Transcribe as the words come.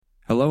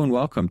Hello and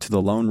welcome to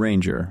The Lone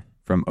Ranger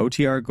from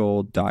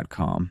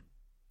OTRGold.com.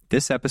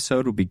 This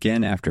episode will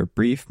begin after a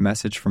brief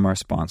message from our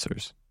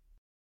sponsors.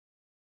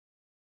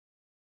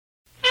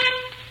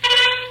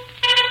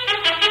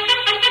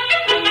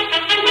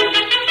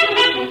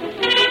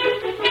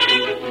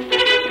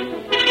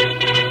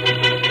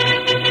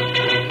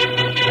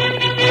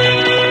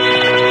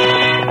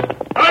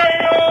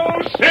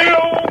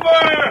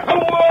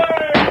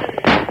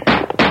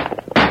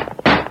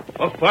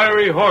 A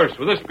fiery horse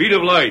with the speed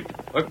of light,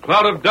 a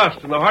cloud of dust,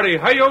 and the hearty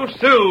Hi-Yo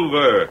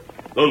Silver,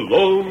 the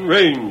Lone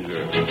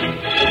Ranger.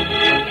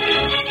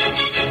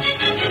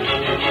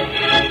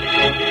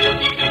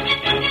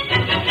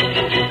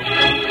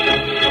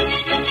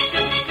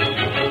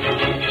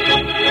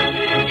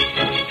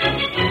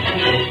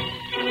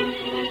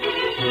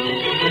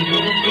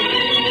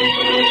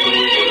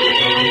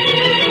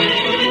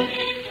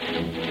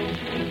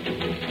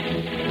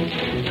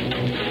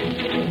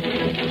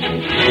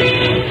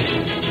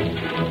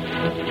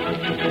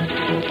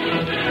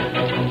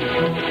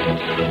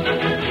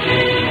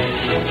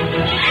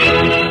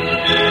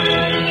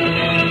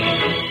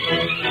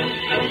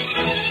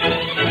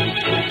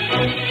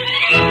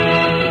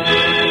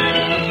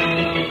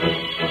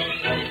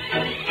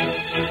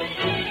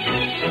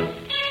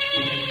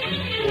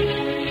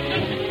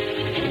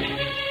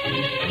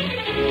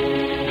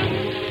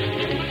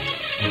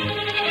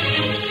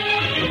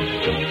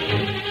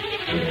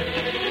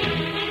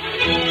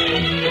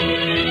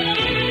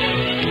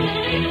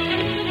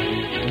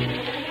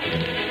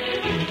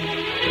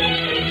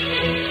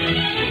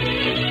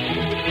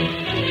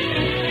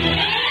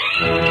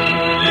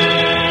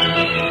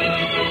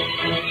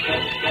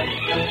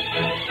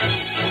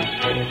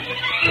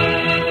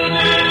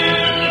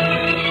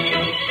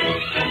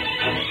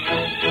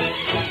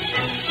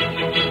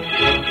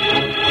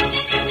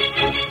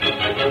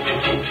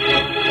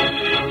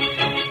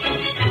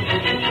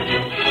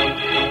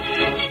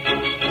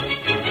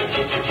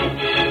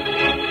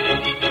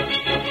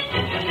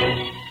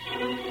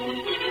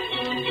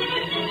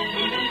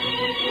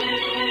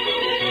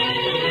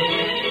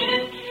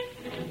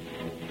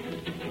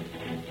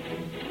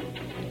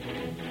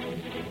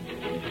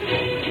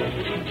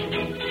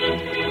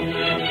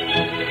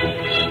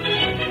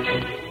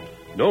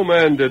 No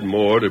man did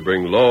more to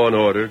bring law and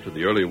order to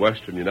the early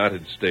western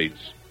United States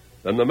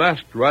than the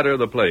masked rider of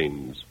the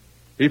plains.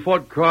 He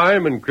fought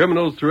crime and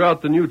criminals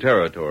throughout the new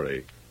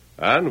territory,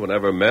 and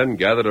whenever men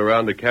gathered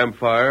around a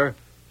campfire,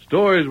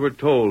 stories were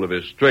told of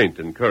his strength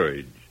and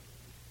courage.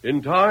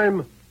 In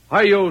time,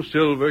 Hi-Yo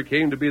Silver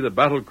came to be the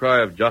battle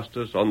cry of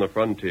justice on the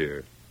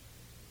frontier.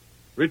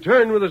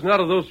 Return with us now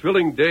to those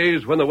thrilling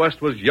days when the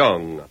West was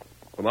young.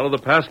 From out of the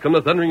past come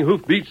the thundering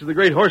hoofbeats of the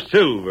great horse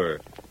Silver.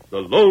 The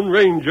Lone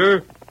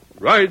Ranger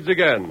rides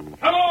again.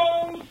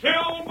 Hello,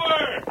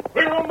 Silver!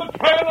 We're on the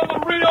trail of the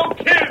Rio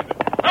Kid!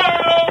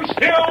 Hello,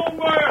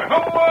 Silver!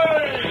 Away!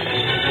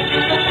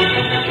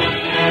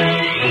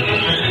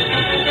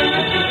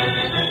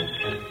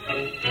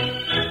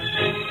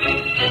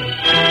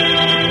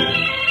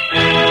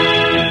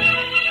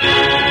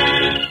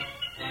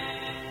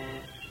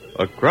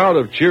 A crowd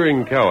of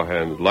cheering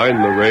cowhands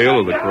lined the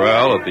rail of the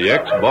corral at the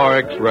X-Bar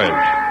X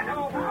Ranch.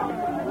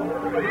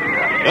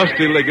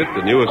 Dusty Liggett,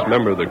 the newest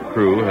member of the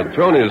crew, had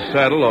thrown his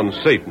saddle on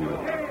Satan,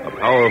 a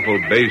powerful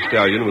bay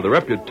stallion with a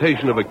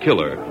reputation of a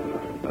killer.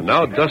 And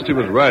now Dusty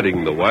was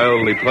riding the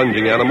wildly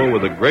plunging animal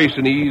with the grace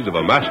and ease of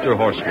a master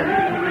horseman.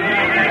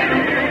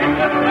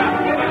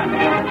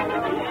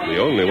 The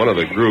only one of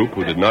the group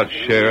who did not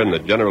share in the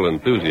general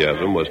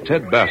enthusiasm was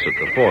Ted Bassett,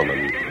 the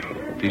foreman.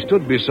 He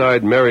stood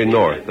beside Mary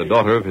North, the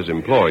daughter of his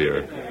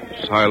employer,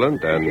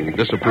 silent and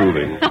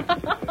disapproving.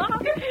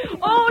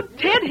 Oh,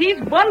 Ted, he's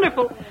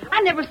wonderful.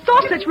 I never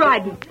saw such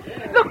riding.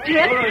 Look,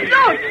 Ted,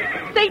 look.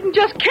 Satan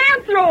just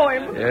can't throw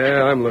him.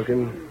 Yeah, I'm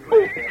looking.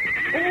 Oh,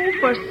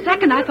 for a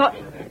second I thought...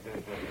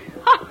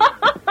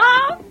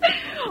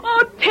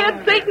 Oh,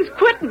 Ted, Satan's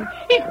quitting.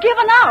 He's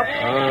given up.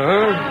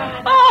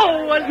 Uh-huh.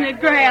 Oh, wasn't it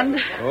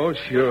grand? Oh,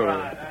 sure.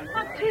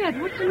 Oh,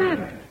 Ted, what's the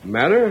matter?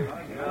 Matter?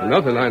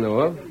 Nothing I know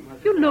of.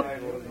 You look...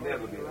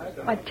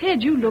 Why,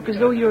 Ted, you look as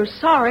though you're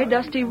sorry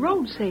Dusty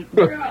rode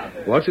Satan.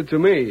 What's it to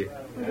me?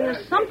 Well,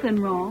 there's something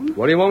wrong.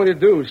 What do you want me to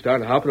do?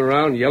 Start hopping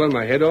around yelling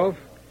my head off?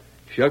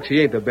 Shucks,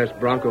 he ain't the best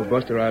bronco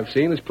buster I've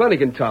seen. There's plenty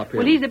can top him.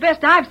 Well, he's the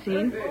best I've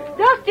seen.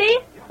 Dusty!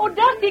 Oh,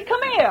 Dusty,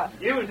 come here.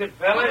 Use it,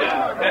 fellas.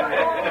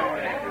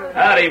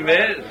 Howdy,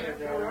 miss.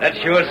 That's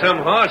sure some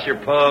horse your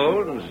pa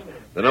owns.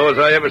 The nose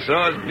I ever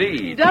saw his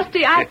bead.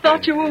 Dusty, I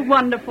thought you were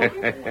wonderful.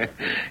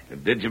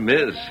 Did you,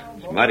 miss?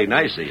 It's mighty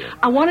nice of you.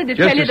 I wanted to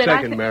Just tell you a that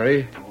second,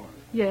 Mary.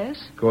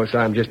 Yes? Of course,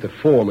 I'm just a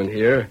foreman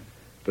here.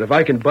 But if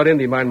I can butt in,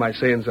 do you mind my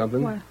saying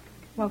something? Well,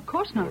 of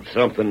course not.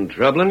 Something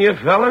troubling you,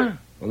 fella?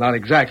 Well, not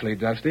exactly,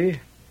 Dusty.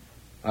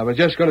 I was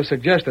just going to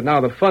suggest that now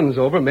the fun's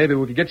over, maybe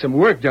we could get some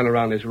work done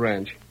around this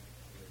ranch.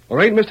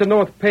 Or ain't Mr.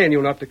 North paying you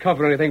enough to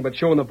cover anything but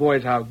showing the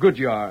boys how good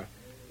you are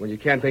when you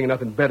can't think of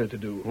nothing better to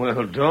do?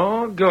 Well,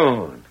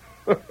 doggone.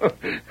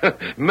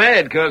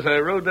 Mad 'cause I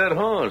rode that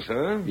horse,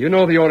 huh? You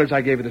know the orders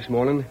I gave you this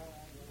morning.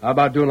 How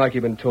about doing like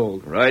you've been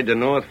told? Ride the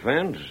north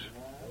fence?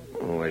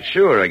 Oh, well,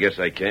 sure, I guess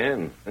I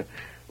can.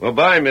 Well,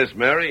 bye, Miss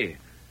Mary.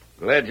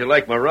 Glad you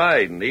liked my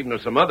ride, and even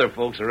if some other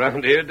folks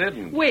around here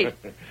didn't. Wait.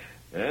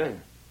 Yeah?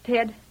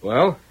 Ted,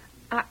 Well?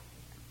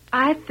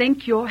 I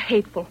think you're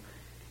hateful.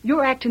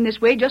 You're acting this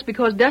way just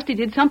because Dusty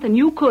did something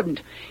you couldn't.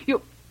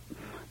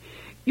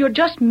 You're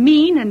just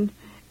mean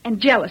and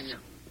jealous.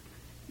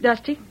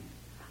 Dusty,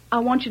 I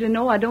want you to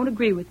know I don't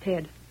agree with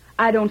Ted.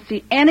 I don't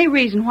see any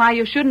reason why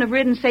you shouldn't have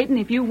ridden Satan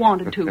if you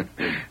wanted to.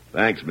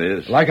 Thanks,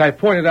 miss. Like I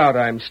pointed out,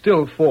 I'm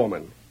still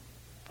foreman.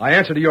 I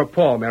answer to your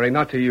paw, Mary,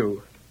 not to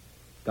you.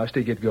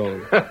 Dusty, get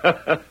going.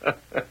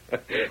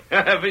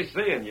 I'll be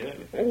seeing you.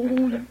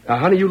 Oh, Now,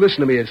 honey, you listen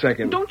to me a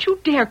second. don't you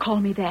dare call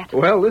me that.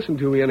 Well, listen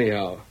to me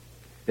anyhow.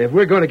 If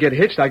we're going to get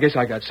hitched, I guess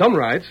I got some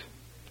rights.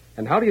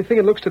 And how do you think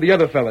it looks to the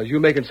other fellas, you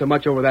making so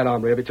much over that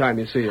hombre every time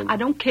you see him? I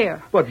don't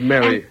care. But,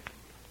 Mary...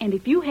 And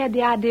if you had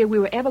the idea we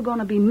were ever going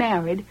to be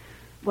married,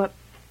 well,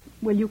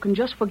 you can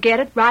just forget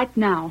it right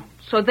now.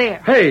 So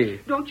there. Hey!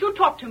 Don't you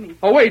talk to me.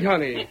 Oh, wait,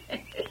 honey.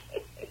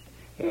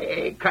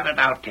 Hey, cut it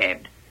out,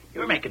 Ted.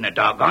 You're making a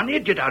doggone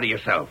idiot out of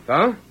yourself.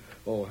 Huh?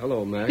 Oh,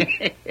 hello, Mac.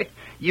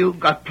 You've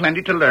got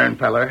plenty to learn,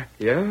 feller.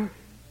 Yeah?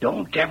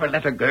 Don't ever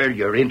let a girl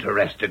you're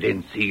interested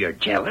in see you're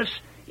jealous,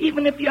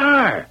 even if you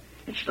are.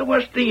 It's the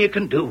worst thing you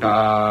can do.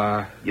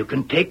 You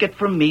can take it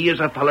from me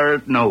as a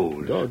feller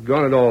knows.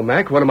 Doggone it all,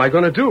 Mac. What am I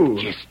going to do?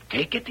 Just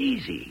take it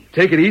easy.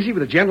 Take it easy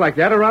with a gent like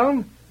that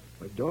around?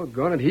 But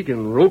doggone it, he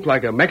can rope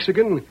like a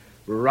Mexican,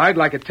 ride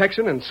like a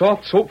Texan, and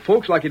soft soap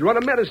folks like he'd run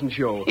a medicine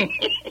show.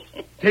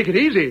 Take it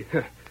easy?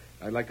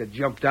 I'd like to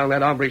jump down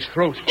that hombre's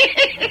throat.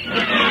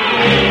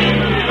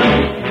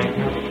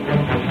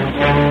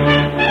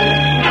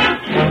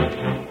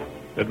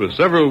 It was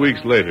several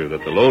weeks later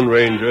that the Lone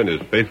Ranger and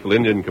his faithful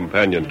Indian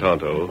companion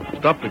Tonto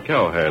stopped a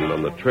cowhand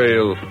on the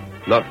trail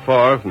not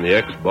far from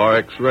the Bar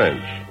X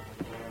ranch.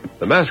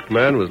 The masked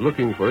man was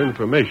looking for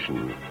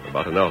information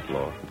about an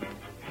outlaw.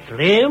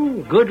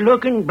 Slim,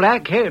 good-looking,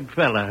 black-haired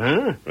fella,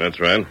 huh?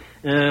 That's right.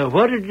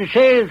 What did you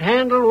say his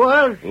handle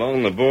was?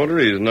 Along the border,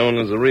 he's known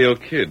as the Rio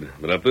Kid,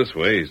 but up this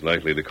way, he's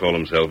likely to call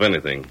himself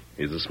anything.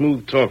 He's a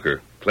smooth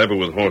talker, clever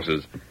with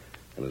horses,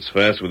 and as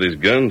fast with his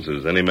guns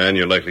as any man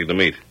you're likely to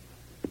meet.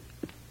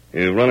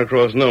 You've run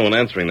across no one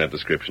answering that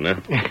description, huh?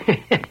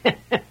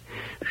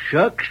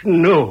 Shucks,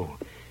 no.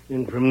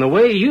 And from the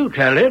way you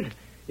tell it,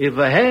 if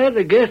I had,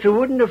 I guess I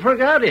wouldn't have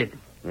forgot it.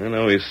 I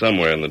know he's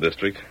somewhere in the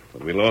district,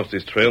 but we lost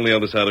his trail on the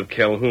other side of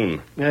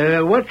Calhoun.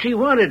 What's he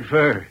wanted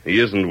for? He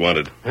isn't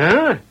wanted.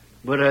 Huh?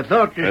 But I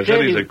thought you I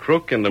said he's a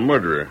crook and a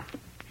murderer.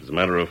 As a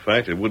matter of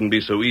fact, it wouldn't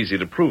be so easy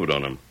to prove it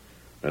on him.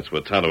 That's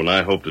what Tonto and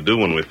I hope to do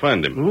when we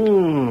find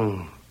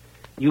him.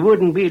 You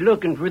wouldn't be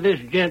looking for this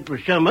gent for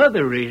some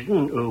other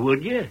reason, or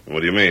would you?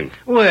 What do you mean?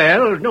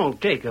 Well, don't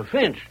take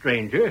offense,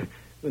 stranger,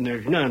 when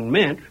there's none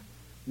meant.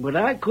 But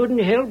I couldn't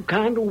help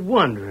kind of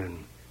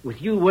wondering,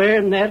 with you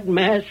wearing that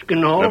mask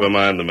and all... Never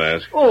mind the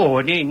mask. Oh,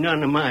 it ain't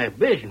none of my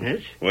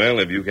business. Well,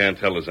 if you can't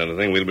tell us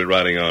anything, we'll be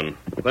riding on.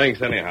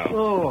 Thanks anyhow.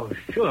 Oh,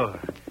 sure.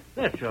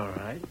 That's all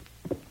right.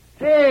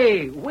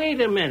 Hey, wait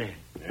a minute.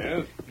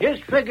 Yes?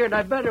 Just figured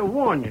I'd better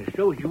warn you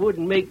so you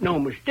wouldn't make no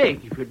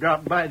mistake if you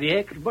dropped by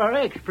the Bar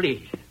X,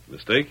 please.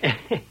 Mistake?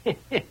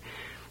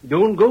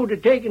 Don't go to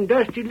taking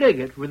Dusty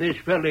Liggett for this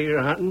fella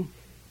you're hunting.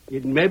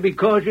 It maybe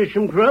cause you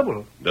some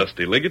trouble.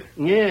 Dusty Liggett?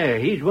 Yeah,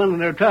 he's one of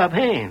their top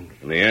hands.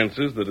 And the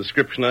answer's the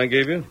description I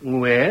gave you?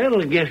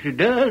 Well, I guess it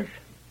does.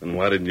 Then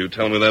why didn't you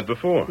tell me that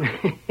before?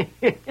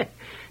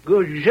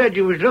 Because you said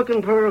you was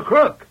looking for a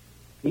crook.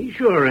 He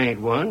sure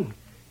ain't one.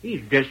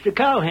 He's just a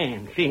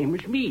cowhand, same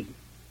as me.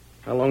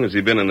 How long has he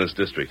been in this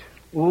district?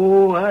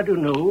 Oh, I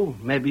don't know.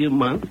 Maybe a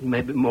month,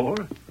 maybe more.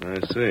 I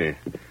see.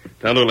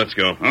 Tonto, let's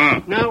go.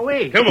 Now,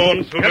 wait. Come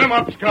on, Scoop. Get him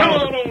up, Scout. Come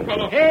on, old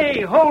fellow.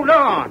 Hey, hold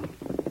on.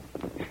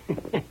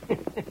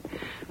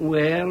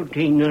 Well,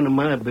 'tain't none of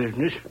my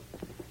business.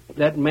 If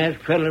that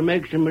masked feller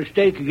makes a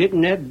mistake of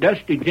getting that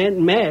Dusty gent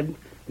mad,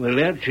 well,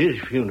 that's his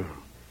funeral.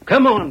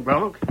 Come on,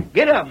 Bronk.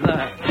 Get up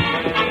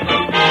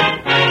there.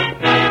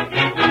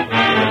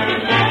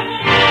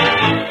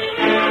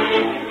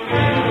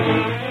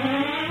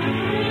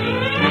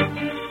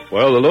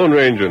 While the Lone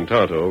Ranger and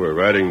Tonto were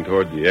riding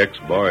toward the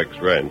Bar X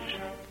ranch,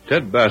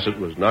 Ted Bassett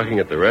was knocking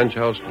at the ranch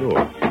house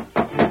door.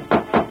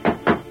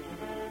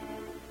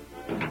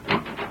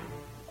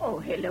 Oh,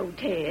 hello,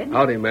 Ted.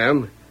 Howdy,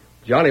 ma'am.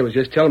 Johnny was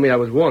just telling me I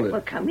was wanted.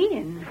 Well, come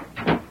in.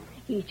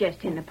 He's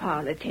just in the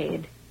parlor,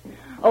 Ted.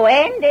 Oh,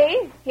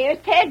 Andy, here's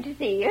Ted to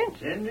see you.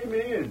 Send him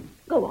in.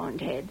 Go on,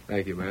 Ted.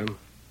 Thank you, ma'am.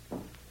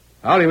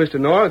 Howdy, Mr.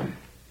 North.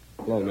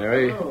 Hello,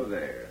 Mary. Hello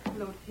there.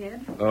 Hello,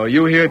 Ted. Oh,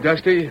 you here,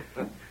 Dusty?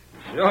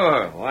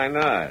 Sure, why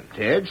not?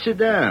 Ted, sit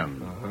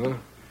down.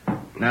 Uh-huh.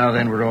 Now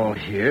then, we're all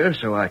here,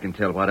 so I can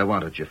tell what I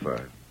wanted you for.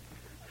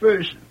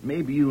 First,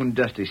 maybe you and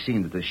Dusty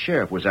seen that the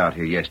sheriff was out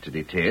here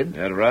yesterday, Ted.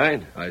 That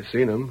right? I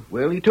seen him.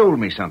 Well, he told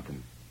me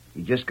something.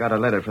 He just got a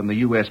letter from the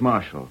U.S.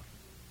 Marshal.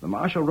 The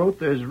Marshal wrote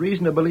there's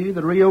reason to believe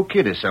the Rio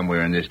Kid is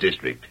somewhere in this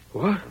district.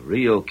 What?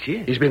 Rio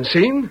Kid? He's been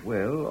seen?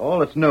 Well,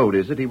 all it's knowed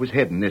is that he was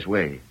heading this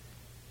way.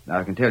 Now,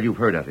 I can tell you've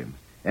heard of him.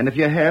 And if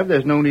you have,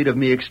 there's no need of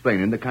me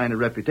explaining the kind of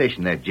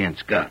reputation that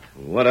gent's got.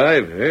 What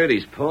I've heard,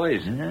 he's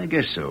poisoned. I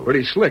guess so.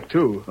 Pretty slick,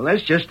 too. Well,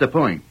 that's just the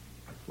point.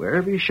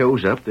 Wherever he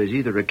shows up, there's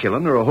either a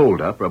killing or a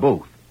holdup or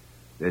both.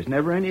 There's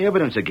never any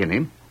evidence against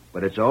him,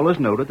 but it's always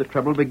noted the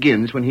trouble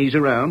begins when he's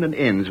around and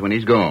ends when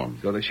he's gone.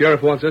 So the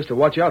sheriff wants us to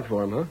watch out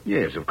for him, huh?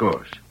 Yes, of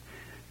course.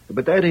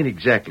 But that ain't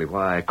exactly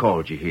why I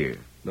called you here.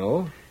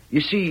 No?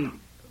 You see,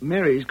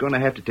 Mary's going to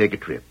have to take a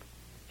trip.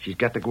 She's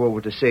got to go over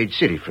to Sage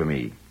City for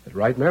me. That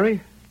right,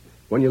 Mary?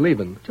 When you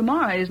leaving?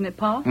 Tomorrow, isn't it,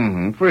 Pa?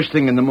 Mm-hmm. First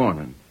thing in the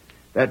morning.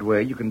 That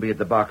way you can be at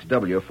the Box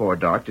W before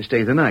dark to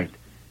stay the night.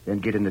 Then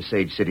get into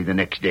Sage City the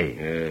next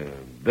day.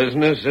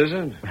 Business, is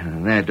it?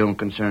 That don't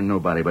concern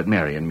nobody but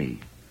Mary and me.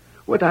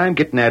 What I'm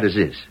getting at is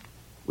this.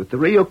 With the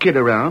Rio Kid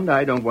around,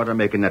 I don't want her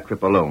making that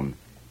trip alone.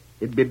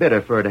 It'd be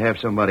better for her to have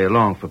somebody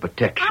along for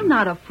protection. I'm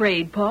not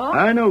afraid, Pa.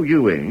 I know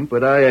you ain't,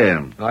 but I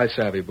am. I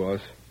savvy,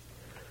 boss.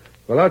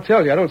 Well, I'll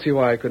tell you, I don't see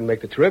why I couldn't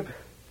make the trip.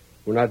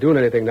 We're not doing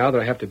anything now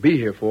that I have to be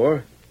here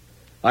for.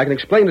 I can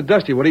explain to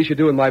Dusty what he should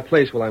do in my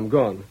place while I'm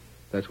gone.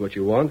 That's what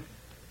you want.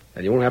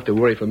 And you won't have to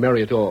worry for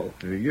Mary at all.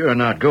 You're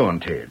not going,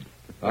 Ted.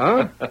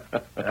 Huh?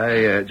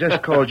 I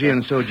just called you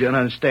in so you'd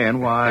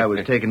understand why I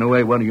was taking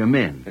away one of your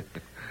men.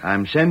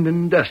 I'm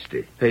sending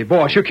Dusty. Hey,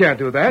 boss, you can't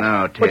do that.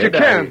 No, Ted. But you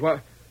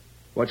can't.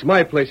 What's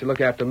my place to look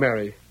after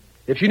Mary?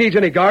 If she needs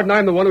any garden,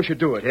 I'm the one who should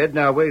do it. Ted,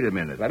 now wait a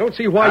minute. I don't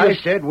see why I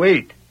said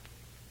wait.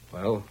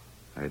 Well?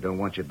 I don't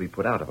want you to be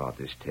put out about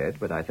this, Ted,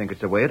 but I think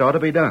it's the way it ought to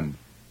be done.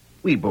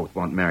 We both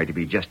want Mary to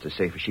be just as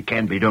safe as she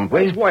can be, don't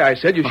we? That's why I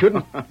said you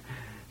shouldn't.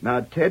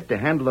 Now, Ted, to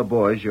handle the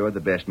boys, you're the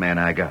best man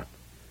I got.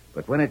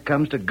 But when it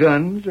comes to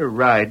guns or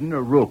riding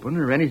or roping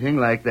or anything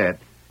like that,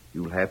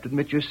 you'll have to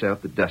admit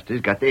yourself that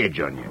Dusty's got the edge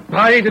on you.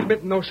 I ain't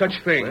admitting no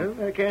such thing.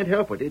 Well, I can't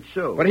help it. It's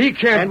so. But he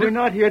can't... And we're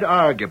not here to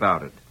argue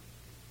about it.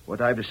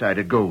 What I've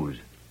decided goes.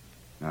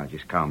 Now,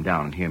 just calm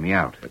down and hear me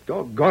out. But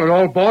doggone it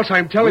all, boss,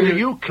 I'm telling you...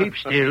 You keep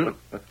still.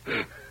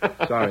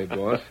 Sorry,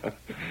 boss.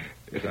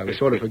 I was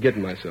sort of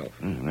forgetting myself.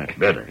 That's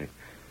better.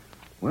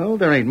 Well,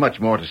 there ain't much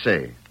more to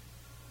say.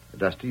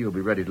 Dusty, you'll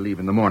be ready to leave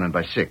in the morning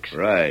by 6.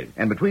 Right.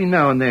 And between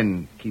now and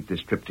then, keep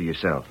this trip to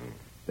yourself.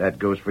 That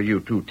goes for you,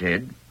 too,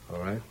 Ted. All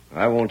right.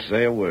 I won't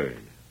say a word.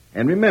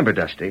 And remember,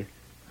 Dusty,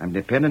 I'm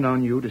depending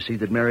on you to see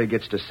that Mary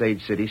gets to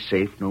Sage City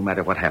safe no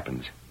matter what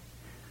happens.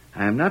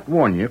 I'm not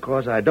warning you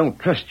because I don't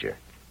trust you.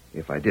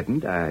 If I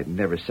didn't, I'd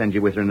never send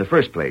you with her in the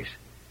first place.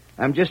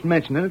 I'm just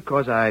mentioning it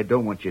because I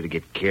don't want you to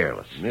get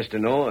careless. Mr.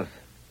 North,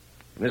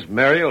 Miss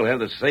Mary will have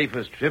the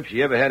safest trip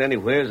she ever had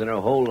anywheres in her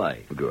whole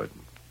life. Good.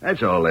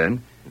 That's all,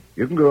 then.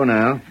 You can go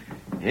now.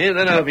 Yeah,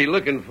 then I'll be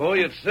looking for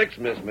you at 6,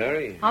 Miss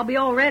Mary. I'll be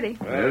all ready.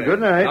 Well, good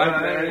night.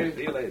 Bye, Mary.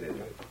 See you later.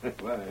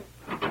 Bye.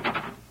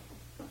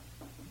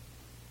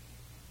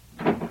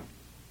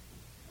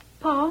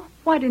 Pa,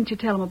 why didn't you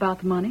tell him about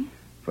the money?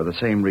 For the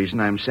same reason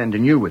I'm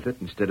sending you with it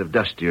instead of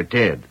Dusty or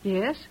Ted.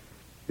 Yes?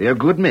 They're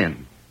good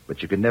men,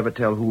 but you can never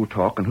tell who'll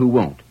talk and who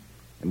won't.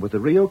 And with the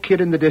Rio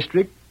Kid in the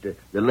district,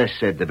 the less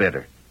said, the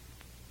better.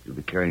 You'll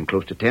be carrying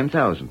close to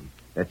 10,000.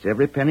 That's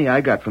every penny I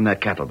got from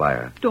that cattle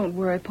buyer. Don't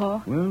worry,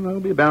 Pa. Well, I'll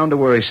be bound to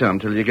worry some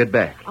till you get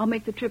back. I'll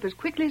make the trip as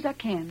quickly as I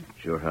can.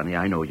 Sure, honey,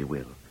 I know you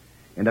will.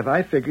 And if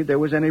I figured there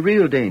was any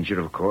real danger,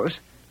 of course,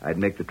 I'd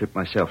make the trip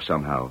myself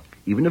somehow,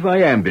 even if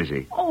I am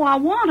busy. Oh, I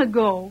want to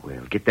go.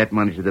 Well, get that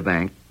money to the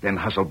bank, then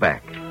hustle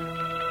back.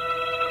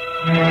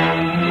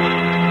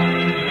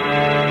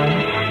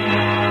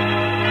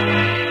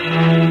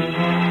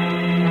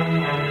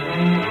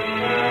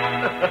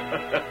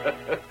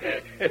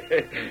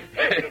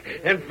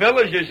 And,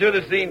 fellas, you should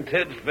have seen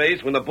Ted's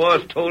face when the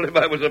boss told him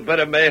I was a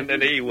better man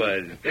than he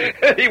was.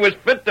 He was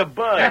fit to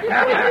bust.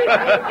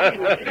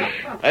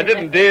 I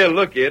didn't dare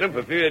look at him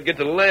for fear I'd get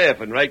to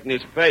laughing right in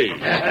his face.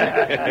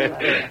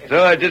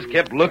 So I just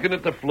kept looking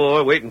at the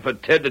floor, waiting for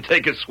Ted to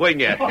take a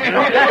swing at me.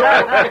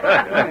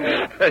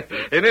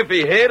 And if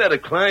he had, I'd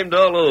have climbed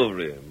all over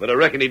him. But I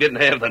reckon he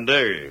didn't have the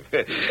nerve.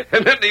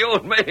 And then the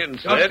old man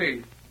said...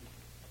 Dusty.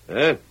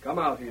 Huh? Come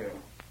out here.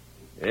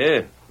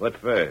 Yeah, what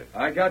for?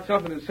 I got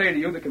something to say to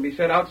you that can be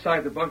said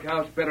outside the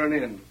bunkhouse better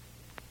than in.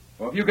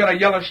 Or if you got a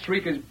yellow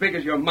streak as big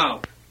as your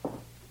mouth.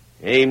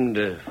 Aim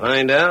to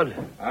find out?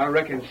 I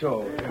reckon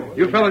so.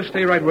 You fellas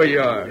stay right where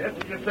you are. That's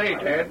what you say,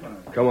 Ted.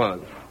 Come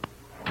on.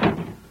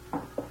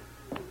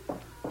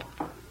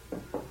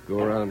 Go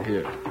around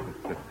here.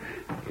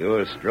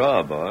 You're a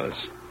straw, boss.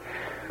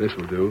 This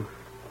will do.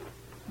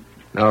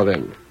 Now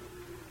then,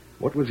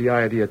 what was the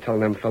idea of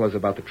telling them fellas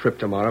about the trip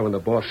tomorrow when the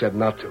boss said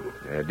not to?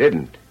 I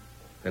didn't.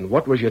 And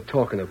what was you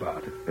talking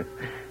about?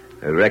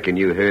 I reckon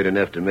you heard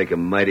enough to make a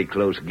mighty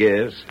close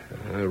guess.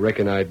 I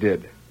reckon I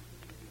did.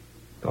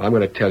 Now, I'm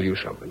going to tell you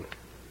something.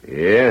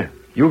 Yeah?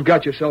 You've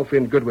got yourself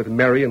in good with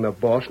Mary and the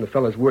boss and the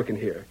fellas working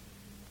here.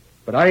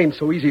 But I ain't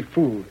so easy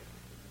fooled.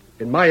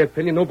 In my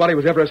opinion, nobody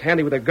was ever as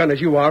handy with a gun as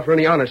you are for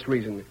any honest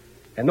reason.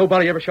 And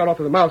nobody ever shot off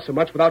to the mouth so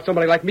much without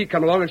somebody like me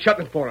coming along and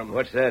shutting it for him.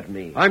 What's that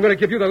mean? I'm going to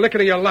give you the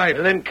licking of your life.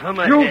 Well, then come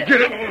You ahead.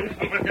 get it.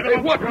 Hey,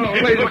 what?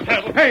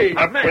 Hey,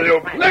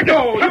 let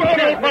go.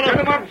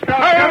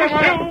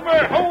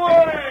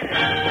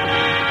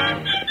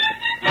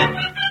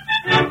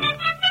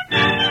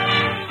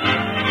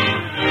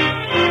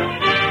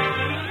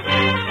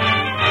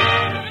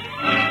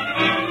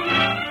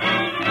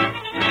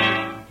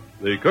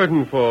 The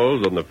curtain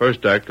falls on the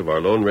first act of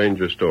our Lone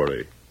Ranger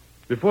story.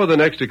 Before the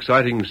next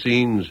exciting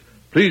scenes,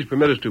 please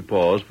permit us to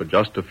pause for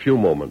just a few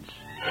moments.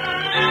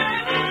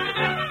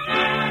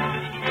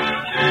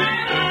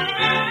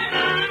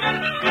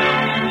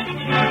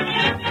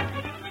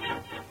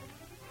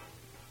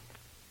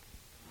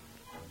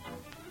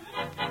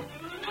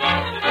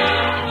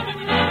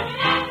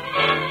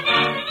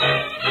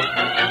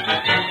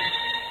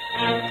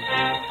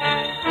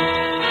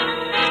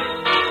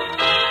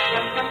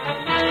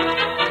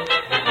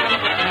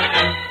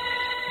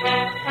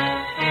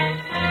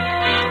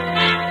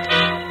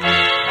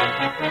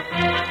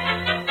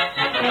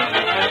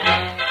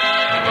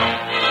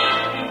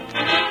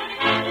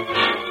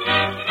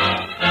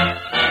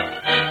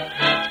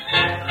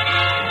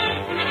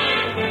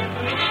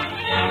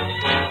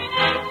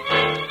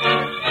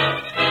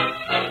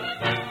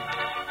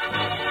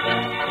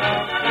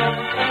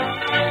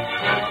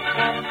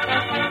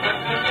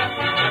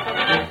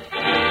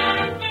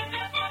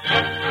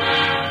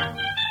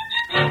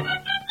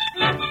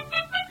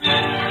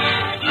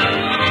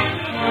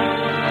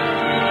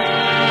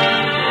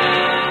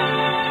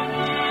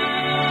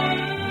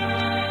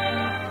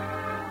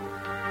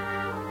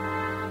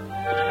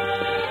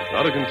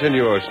 Now to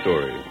continue our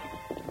story.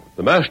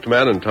 The masked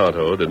man and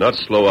Tonto did not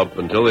slow up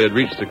until they had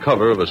reached the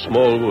cover of a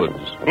small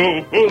woods.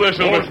 Who there,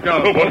 Silver?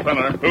 Who, what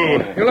fella? Who?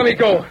 Here, let me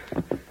go.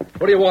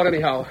 What do you want,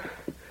 anyhow?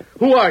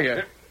 Who are you?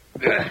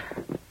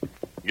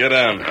 Get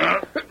down.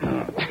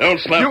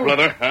 Don't slap,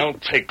 brother. I'll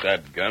take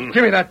that gun.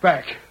 Give me that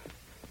back.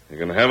 You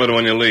can have it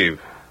when you leave.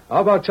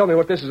 How about tell me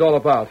what this is all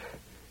about?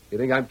 You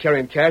think I'm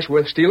carrying cash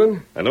worth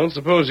stealing? I don't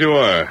suppose you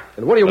are.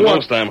 And what do you the want?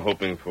 most I'm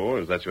hoping for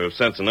is that you have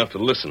sense enough to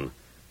listen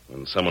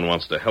when someone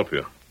wants to help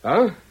you.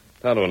 Huh?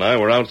 Tonto and I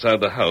were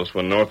outside the house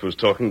when North was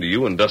talking to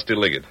you and Dusty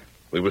Liggett.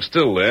 We were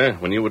still there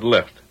when you had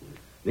left.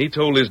 And he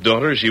told his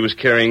daughter she was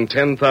carrying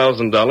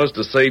 $10,000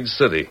 to Sage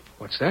City.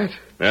 What's that?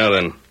 Now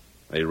then,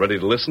 are you ready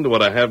to listen to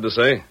what I have to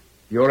say?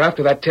 You're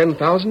after that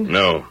 10,000?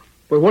 No.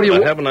 Well, what do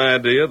you... I have an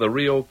idea the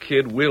Rio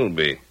Kid will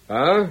be.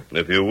 Huh? And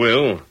if you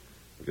will,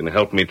 you can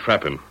help me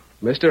trap him.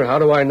 Mister, how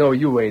do I know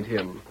you ain't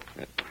him?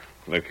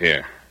 Look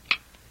here.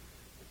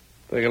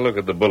 Take a look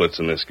at the bullets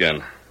in this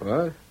gun.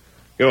 What?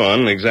 Go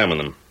on, examine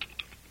them.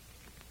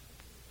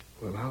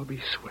 Well, I'll be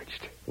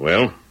switched.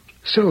 Well?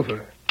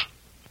 Silver.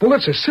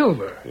 Bullets are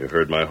silver. You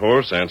heard my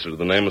horse answer to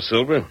the name of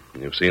Silver.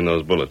 You've seen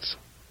those bullets.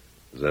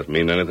 Does that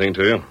mean anything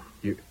to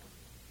you?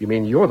 You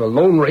mean you're the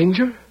Lone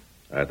Ranger?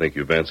 I think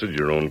you've answered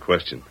your own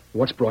question.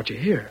 What's brought you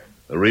here?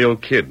 The Rio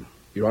Kid.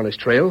 You're on his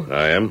trail?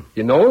 I am.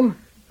 You know him?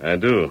 I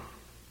do.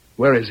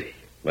 Where is he?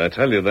 I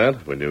tell you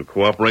that, will you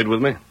cooperate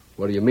with me?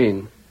 What do you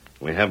mean?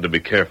 We have to be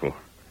careful.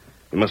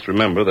 You must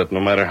remember that no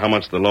matter how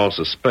much the law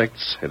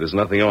suspects, it is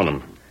nothing on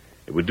him.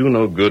 It would do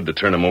no good to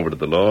turn him over to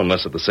the law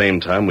unless at the same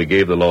time we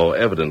gave the law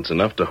evidence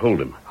enough to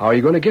hold him. How are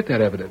you going to get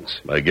that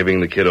evidence? By giving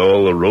the kid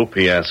all the rope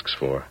he asks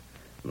for,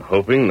 and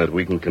hoping that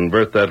we can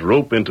convert that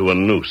rope into a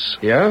noose.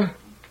 Yeah?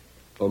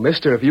 Well,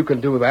 mister, if you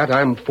can do that,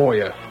 I'm for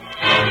you.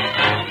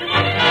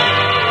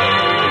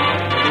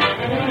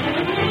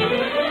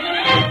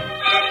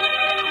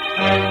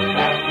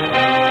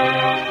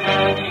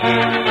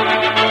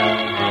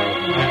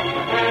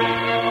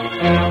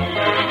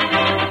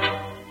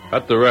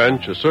 At the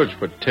ranch, a search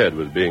for Ted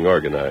was being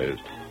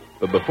organized.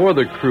 But before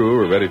the crew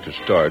were ready to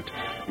start,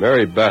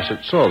 Mary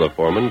Bassett saw the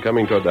foreman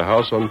coming toward the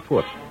house on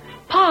foot.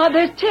 Pa,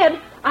 there's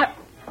Ted.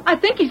 I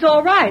think he's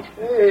all right.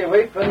 Hey,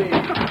 wait for me.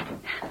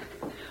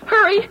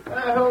 Hurry.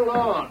 Hold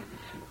on.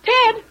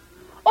 Ted!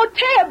 Oh,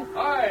 Ted!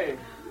 Hi.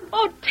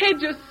 Oh,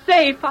 Ted, you're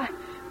safe.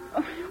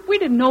 We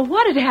didn't know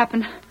what had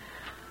happened.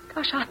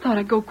 Gosh, I thought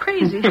I'd go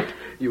crazy.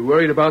 You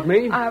worried about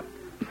me?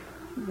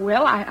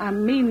 Well, I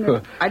mean...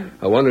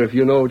 I wonder if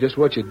you know just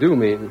what you do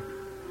mean.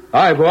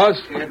 Hi,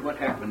 boss. Ted, what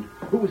happened?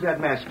 Who was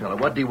that masked fella?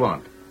 What did he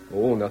want?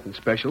 Oh, nothing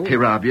special. He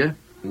robbed you?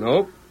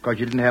 Nope. Because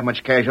you didn't have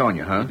much cash on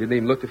you, huh? Didn't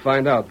even look to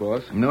find out,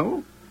 boss.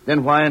 No?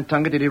 Then why in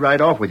Tonga did he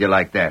ride off with you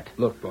like that?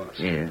 Look, boss.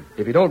 Yeah?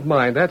 If you don't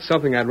mind, that's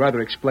something I'd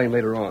rather explain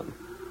later on.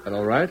 That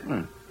all right?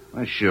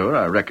 Well, sure,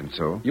 I reckon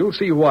so. You'll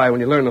see why when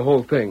you learn the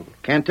whole thing.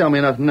 Can't tell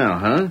me nothing now,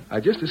 huh?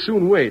 I'd just as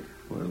soon wait.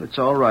 Well, it's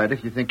all right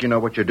if you think you know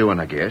what you're doing,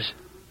 I guess.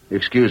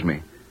 Excuse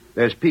me.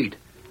 There's Pete.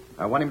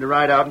 I want him to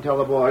ride out and tell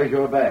the boys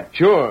you're back.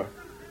 Sure.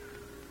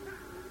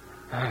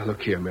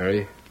 Look here,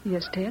 Mary.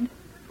 Yes, Ted?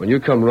 When you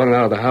come running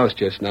out of the house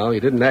just now, you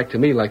didn't act to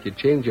me like you'd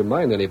changed your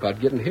mind any about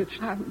getting hitched.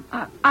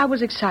 I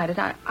was excited.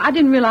 I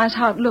didn't realize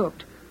how it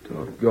looked.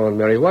 Doggone,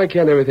 Mary. Why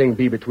can't everything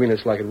be between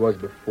us like it was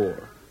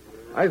before?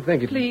 I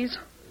think it... Please.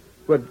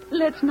 But...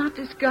 Let's not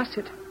discuss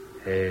it.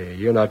 Hey,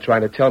 you're not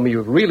trying to tell me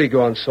you've really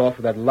gone soft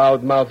with that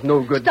loudmouth,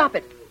 no good... Stop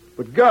it.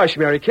 But gosh,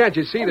 Mary, can't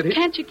you see that he...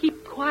 Can't you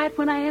keep quiet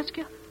when I ask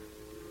you?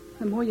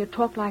 The more you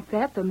talk like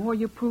that, the more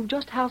you prove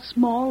just how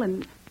small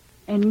and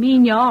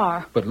mean you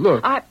are. But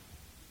look... I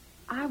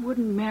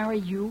wouldn't marry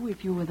you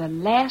if you were the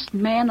last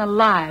man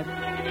alive.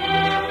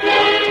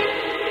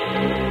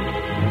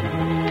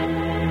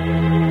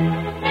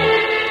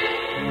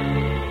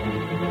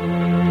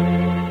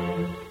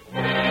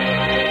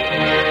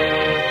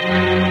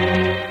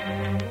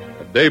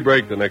 At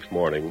daybreak the next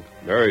morning,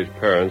 Mary's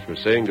parents were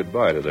saying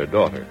goodbye to their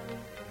daughter.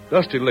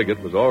 Dusty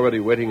Liggett was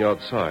already waiting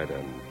outside,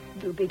 and...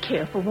 Do be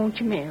careful, won't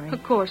you, Mary?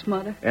 Of course,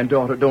 Mother. And,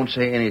 daughter, don't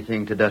say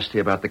anything to Dusty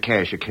about the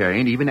cash you're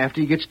carrying, even after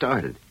you get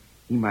started.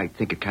 He might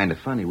think it kind of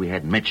funny we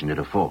hadn't mentioned it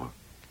afore.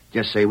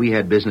 Just say we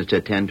had business to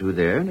attend to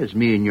there, and as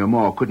me and your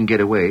ma couldn't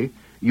get away,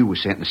 you were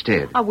sent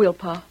instead. I will,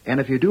 Pa. And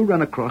if you do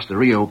run across the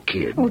Rio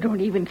Kid... Oh,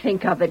 don't even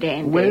think of it,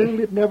 Andy.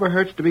 Well, it never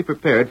hurts to be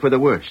prepared for the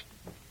worst.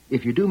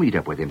 If you do meet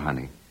up with him,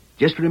 honey,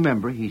 just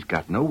remember he's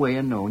got no way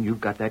of knowing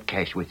you've got that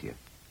cash with you.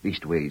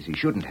 Leastways, he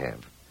shouldn't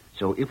have.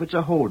 So if it's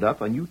a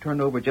hold-up and you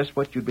turn over just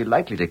what you'd be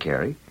likely to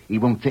carry, he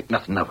won't think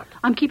nothing of it.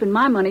 I'm keeping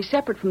my money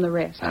separate from the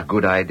rest. A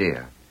good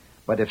idea.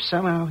 But if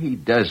somehow he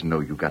does know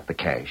you got the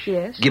cash,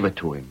 yes, give it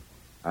to him.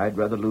 I'd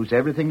rather lose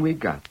everything we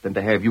got than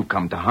to have you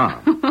come to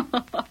harm.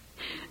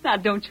 Now,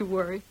 don't you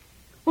worry.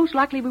 Most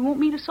likely we won't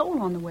meet a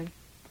soul on the way.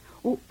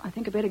 Oh, I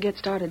think I better get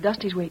started.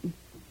 Dusty's waiting.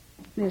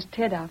 There's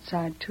Ted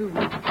outside, too.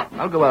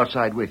 I'll go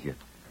outside with you.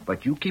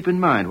 But you keep in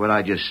mind what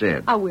I just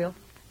said. I will.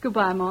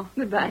 Goodbye, Ma.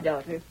 Goodbye,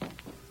 daughter.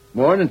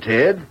 Morning,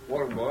 Ted.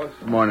 Morning, boss.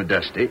 Morning,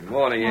 Dusty. Good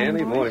morning,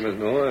 Andy. Morning, Miss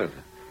North.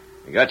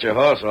 You got your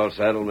horse all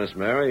saddled, Miss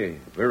Mary.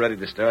 We're ready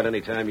to start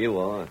any time you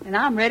are. And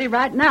I'm ready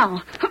right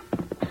now.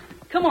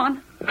 Come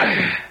on.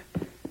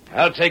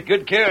 I'll take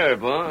good care,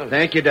 boss.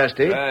 Thank you,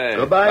 Dusty. Right.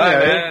 Goodbye, Bye,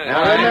 Mary. man.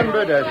 Now,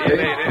 remember,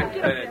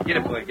 Dusty. Get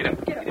up, boy. Get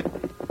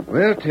up.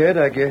 Well, Ted,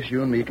 I guess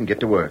you and me can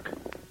get to work.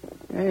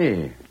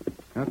 Hey,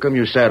 how come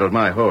you saddled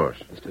my horse?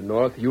 Mr.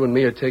 North, you and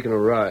me are taking a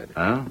ride.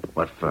 Huh?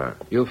 What for?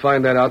 You'll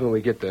find that out when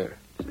we get there.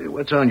 Say,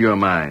 what's on your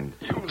mind?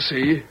 You'll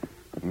see.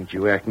 Ain't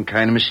you acting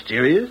kind of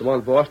mysterious? Come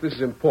on, boss. This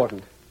is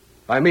important.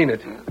 I mean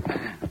it.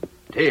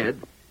 Ted?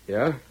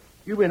 Yeah?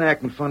 You've been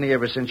acting funny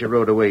ever since you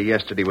rode away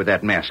yesterday with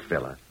that masked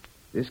fella.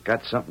 This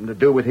got something to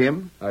do with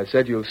him? I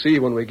said you'll see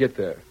when we get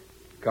there.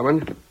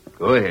 Coming?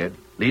 Go ahead.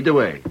 Lead the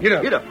way. Get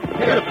up. Get up.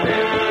 Get up,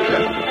 Ted.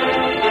 Get up.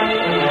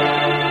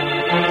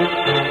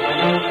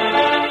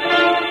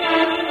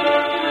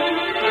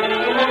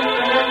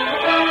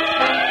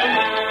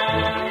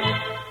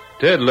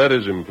 Ted led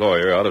his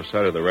employer out of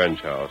sight of the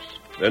ranch house,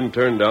 then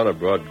turned down a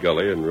broad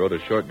gully and rode a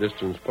short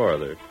distance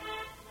farther.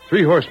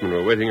 3 horsemen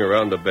were waiting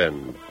around a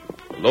bend.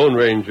 The Lone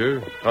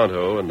Ranger,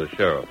 Tonto, and the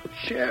sheriff.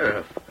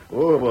 Sheriff.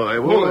 Oh, boy.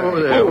 Whoa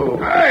there. Whoa.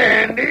 Hi,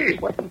 Andy.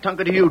 What in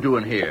tunket are you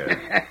doing here?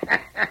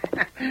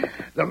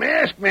 The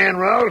masked man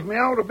roused me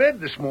out of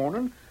bed this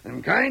morning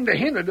and kind of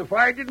hinted if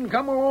I didn't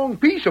come along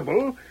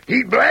peaceable,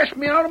 he'd blast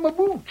me out of my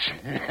boots.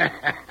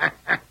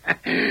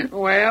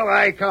 Well,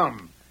 I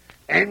come.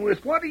 And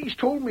with what he's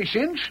told me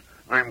since,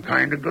 I'm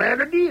kind of glad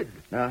I did.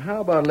 Now,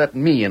 how about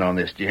letting me in on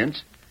this,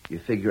 gents? You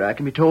figure I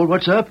can be told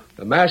what's up?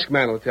 The masked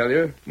man will tell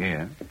you.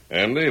 Yeah.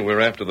 Andy,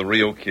 we're after the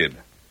Rio Kid.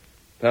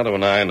 Tonto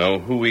and I know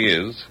who he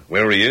is,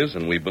 where he is,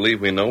 and we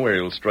believe we know where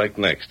he'll strike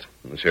next.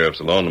 And the sheriff's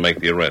alone to make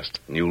the arrest,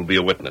 and you'll be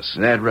a witness.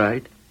 That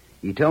right?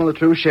 You telling the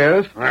truth,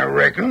 Sheriff? I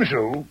reckon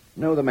so.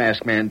 Know the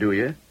masked man, do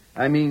you?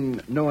 I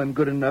mean, know him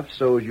good enough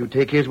so you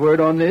take his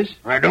word on this?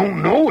 I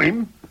don't know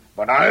him,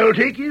 but I'll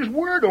take his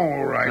word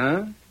all right.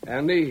 Huh?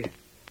 Andy,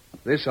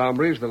 this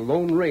hombre's the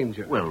Lone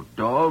Ranger. Well,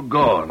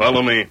 doggone.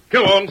 Follow me.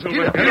 Come on,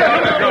 Silver.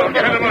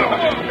 Get him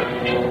out.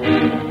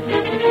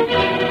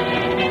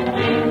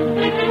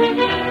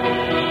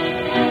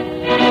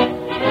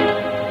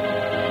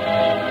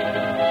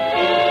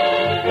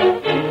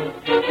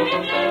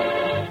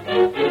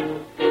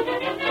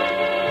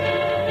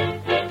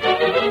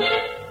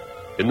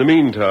 In the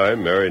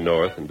meantime, Mary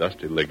North and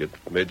Dusty Liggett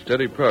made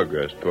steady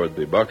progress toward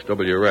the Box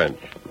W Ranch,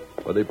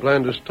 where they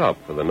planned to stop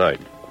for the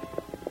night.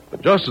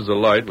 But just as the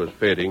light was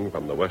fading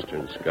from the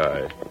western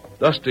sky,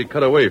 Dusty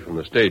cut away from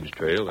the stage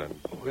trail and...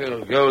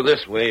 We'll go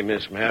this way,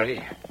 Miss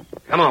Mary.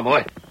 Come on,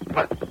 boy.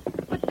 But,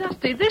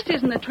 Dusty, this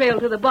isn't the trail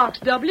to the Box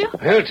W.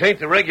 Well, it ain't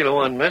the regular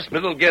one, miss, but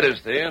it'll get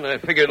us there, and I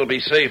figure it'll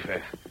be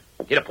safer.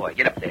 Get up, boy.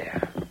 Get up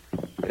there.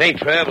 It ain't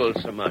traveled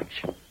so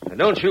much. Now,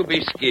 don't you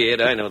be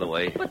scared. I know the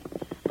way.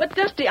 But,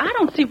 Dusty, I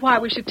don't see why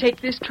we should take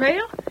this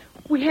trail.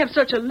 We have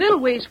such a little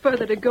ways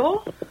further to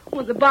go.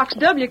 Well, the Box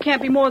W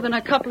can't be more than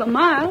a couple of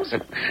miles.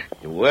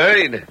 You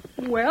worried?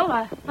 Well,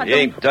 I You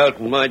ain't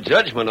doubting my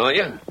judgment, are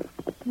you?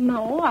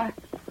 No,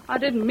 I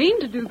didn't mean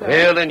to do that.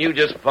 Well, then you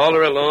just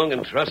follow along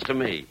and trust to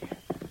me.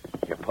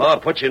 Your pa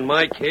put you in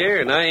my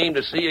care, and I aim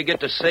to see you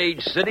get to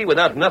Sage City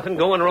without nothing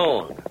going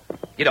wrong.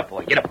 Get up,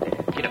 boy. Get up there.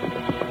 Get up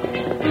there.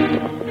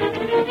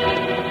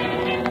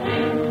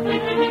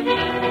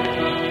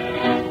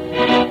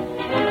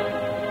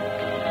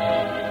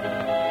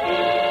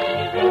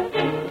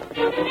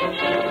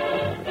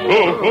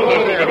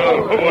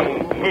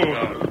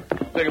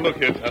 Take a look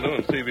here, Tonto,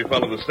 and see if you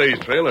follow the stage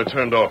trail or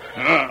turned off.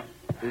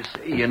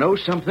 You know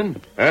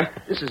something? Huh?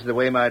 This is the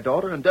way my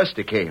daughter and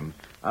Dusty came.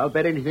 I'll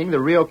bet anything the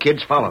Rio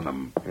Kid's following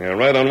them. You're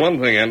right on one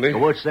thing, Andy.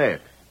 What's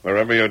that?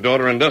 Wherever your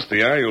daughter and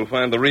Dusty are, you'll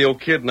find the Rio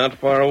Kid not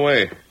far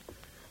away.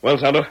 Well,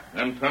 Santo?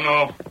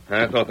 Antonio.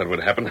 I thought that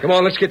would happen. Come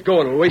on, let's get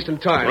going. We're wasting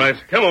time. Right.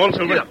 Come on,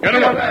 Silver. Get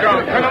him up. Get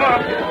him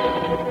up.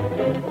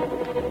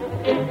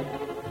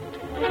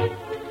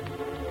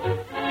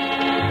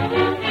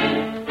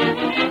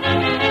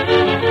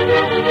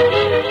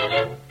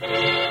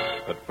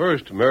 At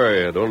first,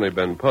 Mary had only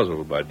been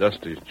puzzled by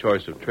Dusty's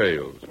choice of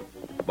trails.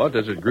 But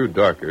as it grew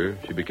darker,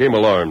 she became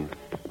alarmed.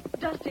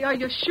 Dusty, are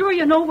you sure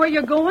you know where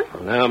you're going?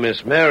 Now,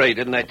 Miss Mary,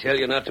 didn't I tell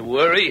you not to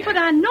worry? But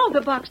I know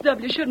the Box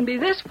W shouldn't be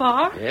this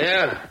far.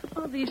 Yeah?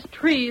 Oh, these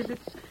trees,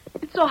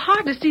 it's so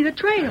hard to see the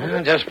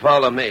trail. Just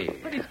follow me.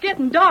 But it's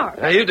getting dark.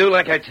 Now, you do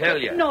like I tell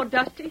you. No,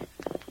 Dusty.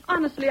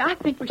 Honestly, I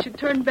think we should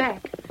turn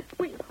back.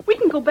 We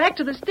can go back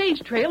to the stage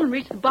trail and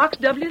reach the Box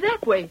W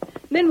that way.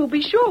 Then we'll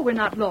be sure we're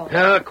not lost.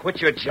 Now,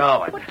 quit your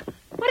jawing.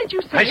 What did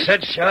you say? I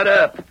said shut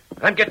up.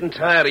 I'm getting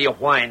tired of you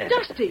whining.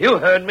 Dusty. You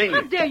heard me.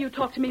 How dare you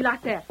talk to me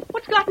like that?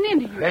 What's gotten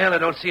into you? Well, I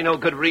don't see no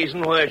good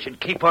reason why I should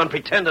keep on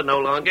pretending no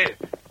longer.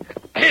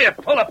 Here,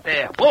 pull up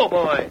there. Whoa,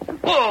 boy.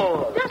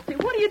 Whoa. Dusty,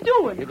 what are you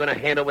doing? You going to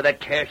hand over that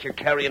cash you're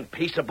carrying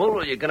peaceable,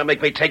 or you going to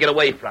make me take it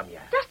away from you?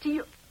 Dusty,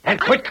 you... And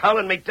quit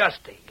calling me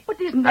Dusty. What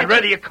isn't that? I'd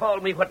rather you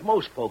call me what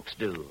most folks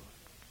do.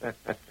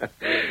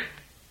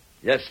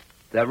 Just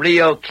the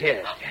Rio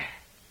Kid.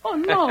 Oh,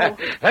 no.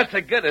 That's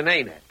a good one,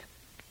 ain't it?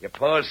 Your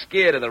pa's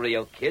scared of the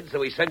Rio Kid,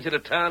 so he sends you to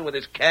town with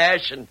his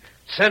cash and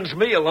sends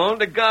me along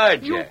to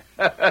guard you.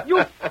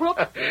 You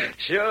crook.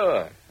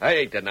 Sure. I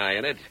ain't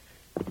denying it.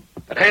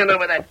 But hand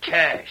over that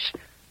cash.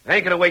 I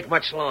ain't going to wait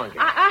much longer.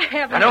 I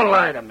haven't. Now, don't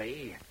lie to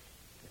me.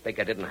 You think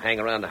I didn't hang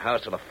around the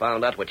house till I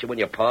found out what you and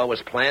your pa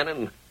was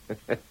planning?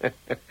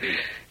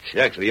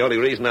 Shucks, the only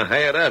reason I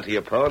hired out to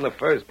your pa in the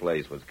first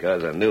place was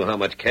because I knew how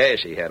much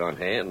cash he had on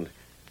hand.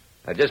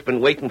 I'd just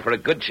been waiting for a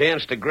good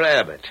chance to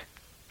grab it.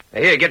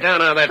 Here, get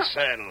down out of that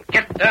saddle.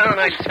 Get down,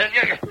 I tell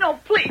you. No,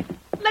 please.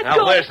 Let Now,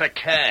 go. where's the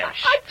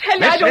cash? I tell you,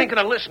 Miss I don't... ain't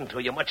going to listen to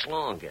you much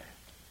longer.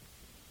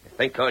 You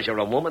think because you're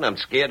a woman I'm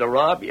scared to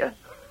rob you?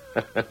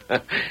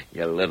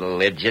 You little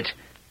idiot.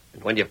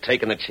 And when you've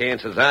taken the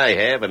chances I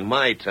have in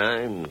my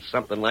time,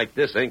 something like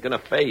this ain't going to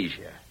faze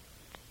you.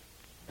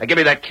 Now, give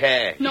me that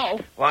cash. No.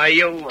 Why,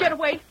 you... Get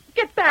away.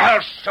 Get back.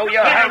 I'll show you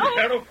how.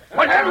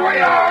 Whatever we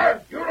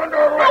are, you're under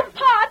arrest. Oh,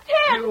 Pa,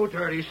 Ted. You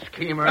dirty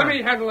schemer. Let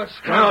me handle this.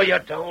 No, you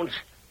don't.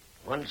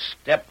 One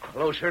step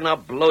closer and I'll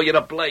blow you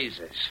to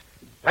blazes.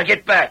 Now,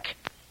 get back.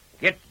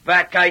 Get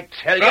back, I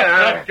tell you. Drop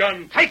that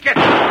gun. Take it.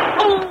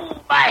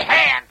 Oh, my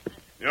hand.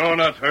 You're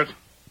not hurt.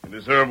 You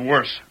deserve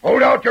worse.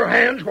 Hold out your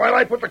hands while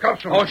I put the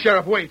cuffs on. Oh,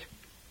 Sheriff, wait.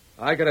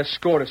 I got a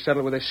score to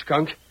settle with this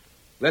skunk.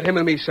 Let him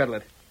and me settle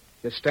it.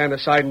 Just stand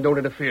aside and don't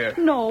interfere.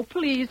 No,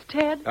 please,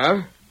 Ted.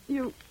 Huh?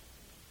 You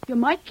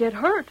might get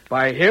hurt.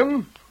 By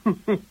him?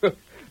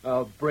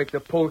 I'll break the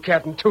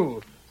polecat in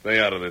two.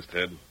 Stay out of this,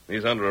 Ted.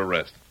 He's under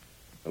arrest.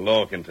 The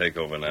law can take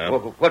over now.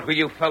 What were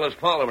you fellas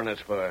following us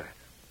for?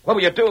 What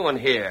were you doing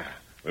here?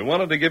 We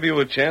wanted to give you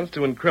a chance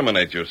to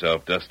incriminate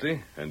yourself,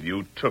 Dusty, and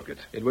you took it.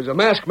 It was a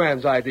masked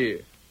man's idea.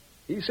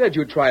 He said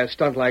you'd try a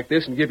stunt like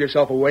this and give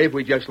yourself away if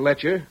we just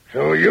let you.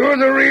 So you're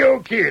the Rio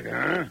Kid,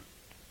 huh?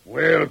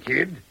 Well,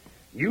 kid,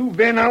 you've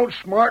been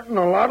outsmarting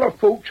a lot of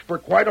folks for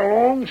quite a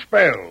long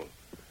spell.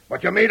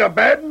 But you made a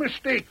bad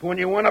mistake when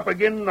you went up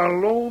against the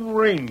Lone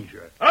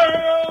Ranger.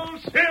 Hail,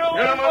 Silver!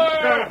 Get him up,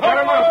 Scout. Get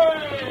him up.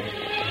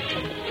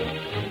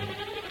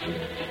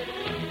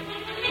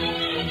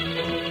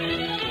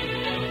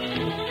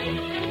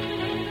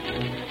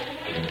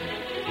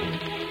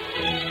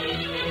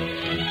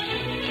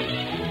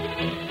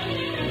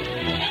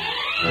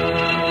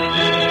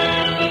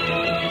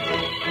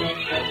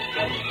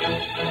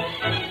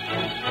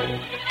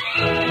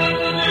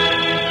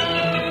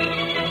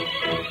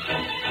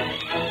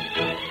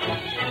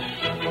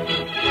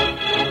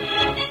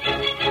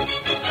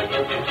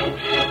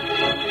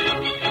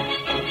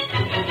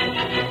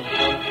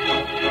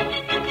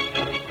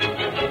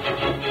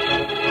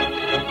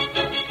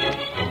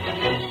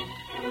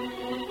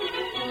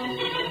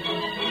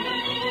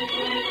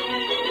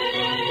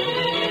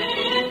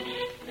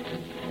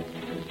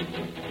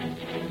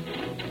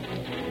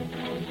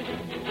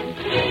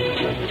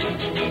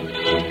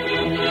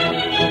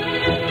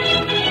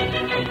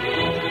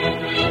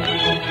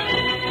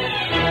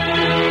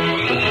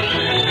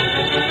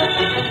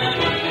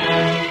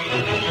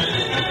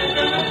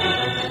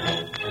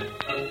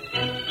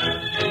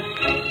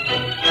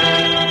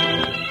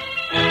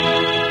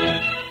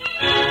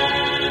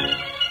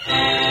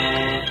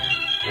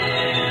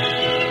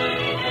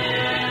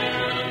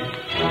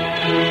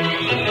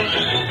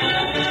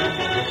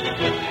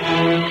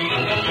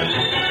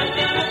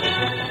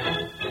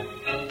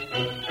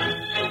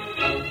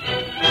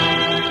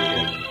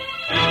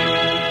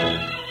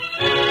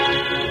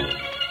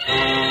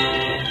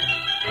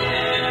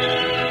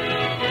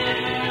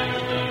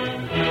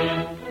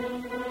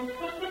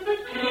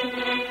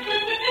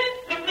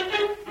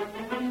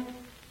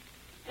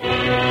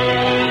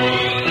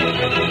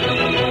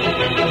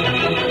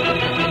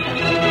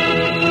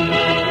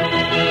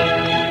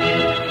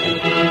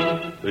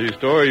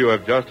 story you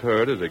have just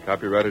heard is a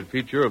copyrighted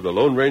feature of the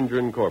Lone Ranger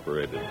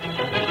Incorporated.